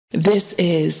This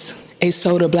is a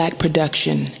Soda Black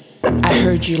production. I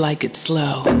heard you like it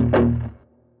slow.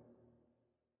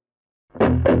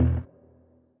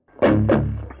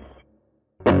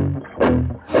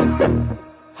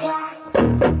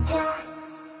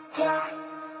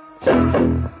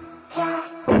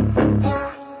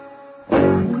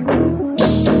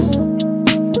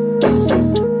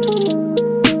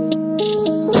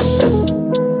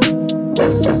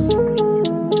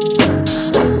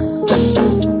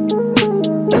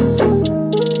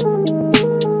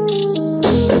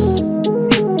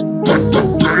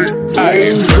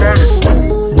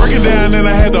 Breaking down and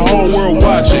I had the whole world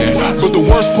watching, but the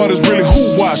worst part is really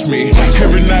who watched me.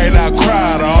 Every night I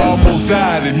cried, I almost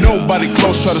died, and nobody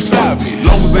close tried to stop me.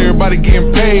 Long as everybody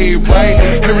getting paid, right,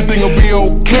 everything will be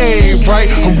okay, right?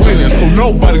 I'm winning, so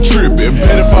nobody tripping.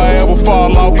 Bet if I ever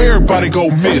fall off, everybody go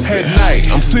miss. At night,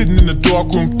 I'm sitting in the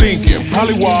dark room thinking,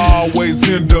 probably why I always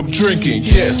end up drinking.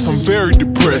 Yes, I'm very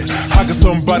depressed. How can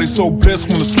somebody so blessed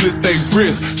wanna slit they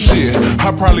wrist? Shit,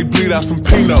 I probably bleed out some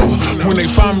Pinot. When they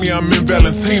find me, I'm in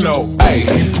Valentino. Ayy,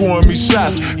 he pouring me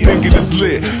shots, thinking it's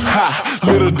lit. Ha,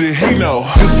 little did he know,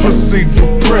 this pussy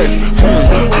depressed.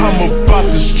 I'm about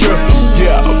to stress him.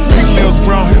 Yeah, pink nails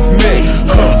round his neck.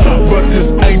 But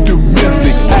this ain't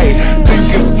domestic. Ayy, think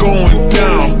it's going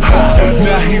down.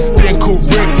 Now he stand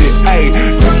corrected. Ayy,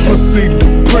 this pussy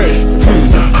depressed.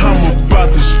 I'm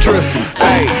about to stress him.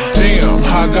 Ayy, damn,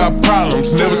 I got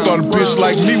problems. Never thought a bitch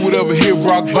like me would ever hit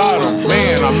rock bottom.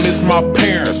 Man, I miss my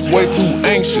parents, way too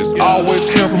anxious, always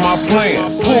cancel my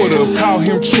plans. Pulled up, caught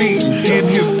him cheating, getting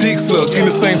his dick sucked in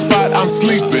the same spot I'm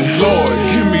sleeping. Lord,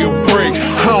 give me a break,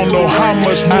 I don't know how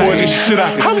much more of this shit I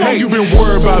can take. How long you been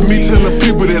worried about me telling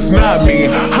people that's not me?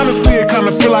 Honestly, it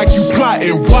kinda feel like you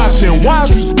plotting, watching. Why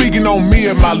is you speaking on me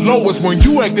at my lowest when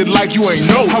you acted like you ain't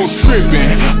know? I was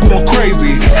tripping, going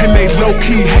crazy, and they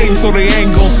low-key hating so they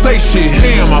ain't gon' say shit.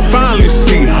 Damn, I finally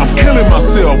see, I'm killing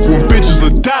myself when bitches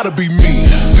will die to be me.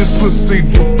 This pussy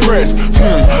depressed,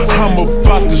 I'm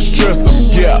about to stress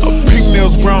him. Yeah, pink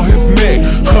nails round his neck,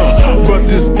 but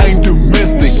this ain't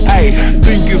domestic. Ayy,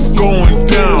 think it's going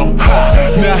down.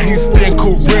 Now he stand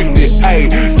corrected. Ayy,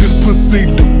 this pussy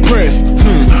depressed,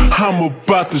 I'm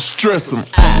about to stress him.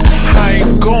 I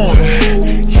ain't going,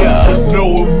 yeah,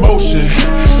 no emotion.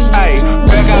 Ayy,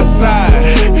 back outside,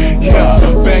 yeah,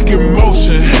 back in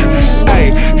motion.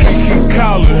 Ayy, he keep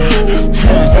calling,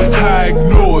 I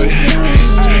ignore it.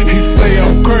 He say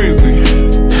I'm crazy,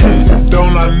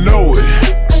 don't I know it?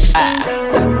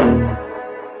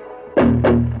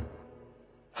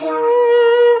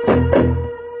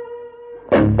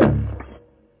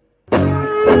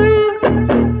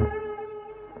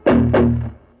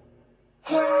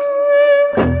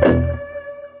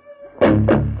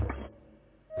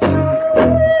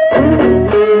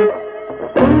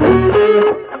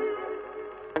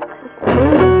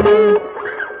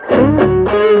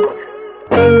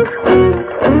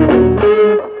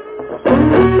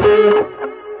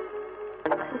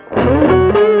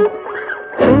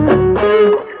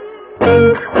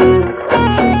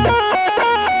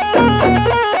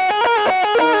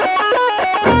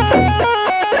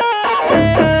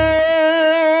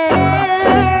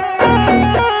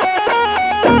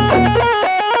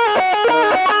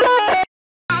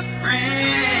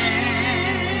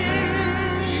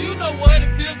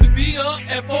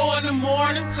 At 4 in the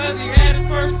morning, cause he had his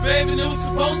first baby and it was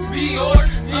supposed to be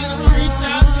yours. Niggas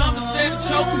screenshots, numbers steady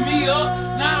choking me up.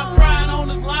 Now I'm crying on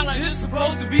this line like it's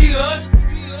supposed to be us.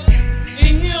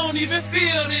 And he don't even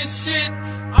feel this shit.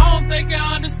 I don't think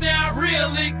I understand how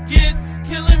real it gets.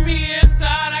 Killing me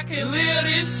inside, I can't live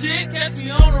this shit. Catch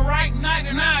me on the right night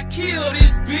and I kill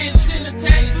this bitch in the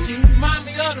tattoo. Remind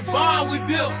me of the bar we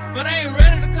built, but I ain't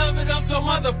ready to cover it up, so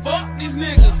motherfuck these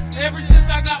niggas. Ever since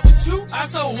I got with you, I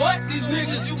so what these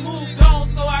niggas? You moved on,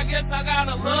 so I guess I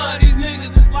gotta love these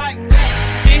niggas. It's like that.